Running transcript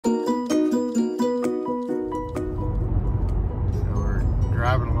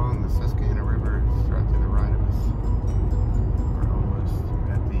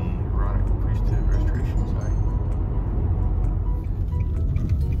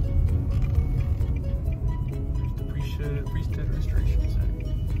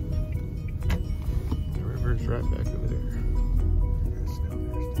right back over there.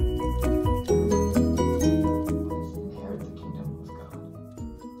 Inherit the kingdom of God.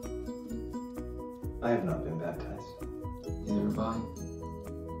 I have not been baptized. Neither have I.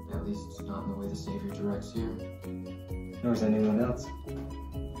 At least not in the way the Savior directs here. Nor is anyone else.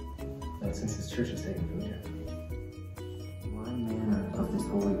 Not since his church has taken food here. What manner of this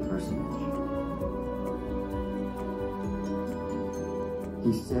holy personage?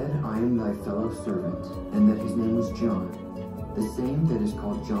 He said, I am thy fellow servant, and that his name was John, the same that is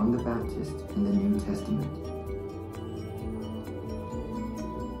called John the Baptist in the New Testament.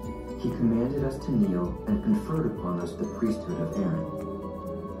 He commanded us to kneel and conferred upon us the priesthood of Aaron.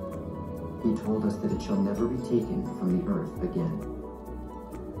 He told us that it shall never be taken from the earth again.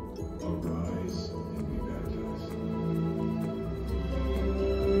 Arise and be baptized.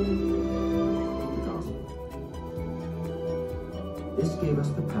 The gospel. This gave us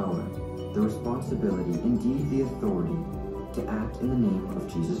the power, the responsibility, indeed the authority, to act in the name of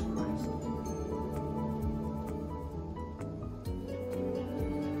Jesus Christ.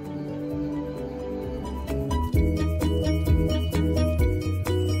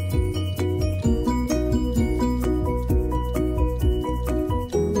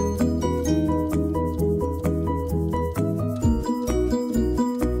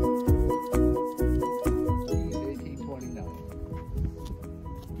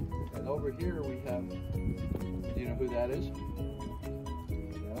 Here we have, do you know who that is?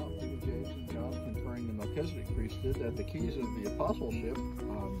 Yeah, Peter, James, and John conferring the Melchizedek priesthood at the keys of the apostleship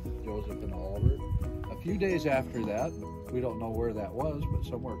on Joseph and Oliver. A few days after that, we don't know where that was, but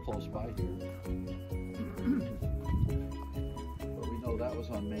somewhere close by here. But we know that was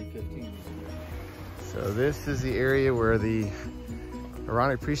on May 15th. So this is the area where the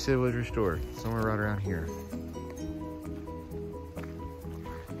Aaronic priesthood was restored, somewhere right around here.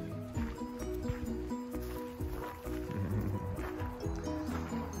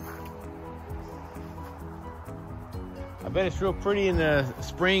 I bet it's real pretty in the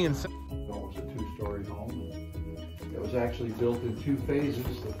spring and summer. It was a two-story home. It was actually built in two phases,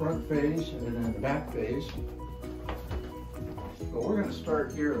 the front phase and then the back phase. But we're going to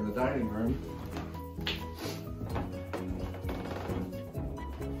start here in the dining room.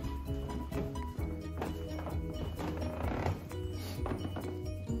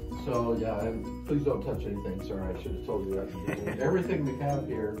 So yeah, and please don't touch anything. Sorry, I should have told you that. Everything we have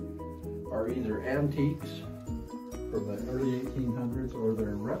here are either antiques from the early 1800s or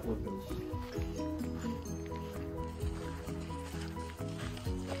they're replicas.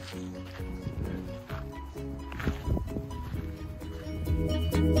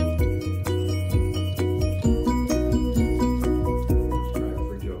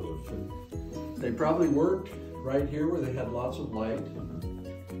 For Joseph. And they probably worked right here where they had lots of light.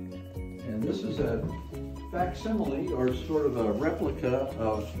 And this is a facsimile or sort of a replica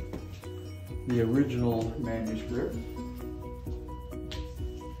of the original manuscript.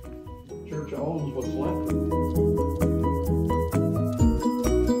 The church owns what's left.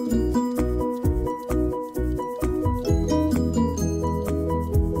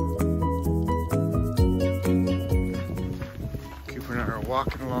 Cooper and I are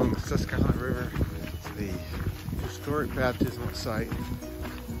walking along the Susquehanna River to the historic baptismal site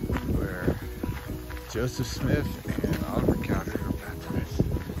where Joseph Smith and Oliver Cowdery were baptized.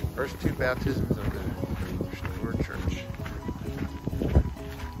 First two baptisms of the restored church.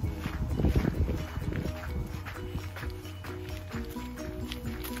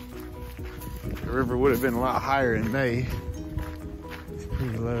 The river would have been a lot higher in May. It's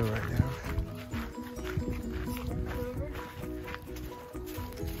pretty low right now.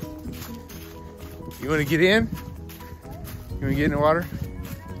 You want to get in? You want to get in the water?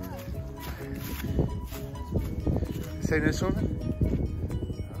 Say no swimming?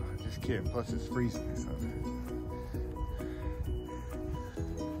 Oh, just kidding. Plus it's freezing or something.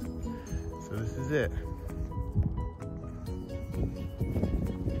 So this is it.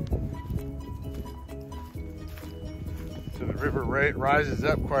 So the river rises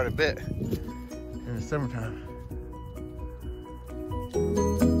up quite a bit in the summertime.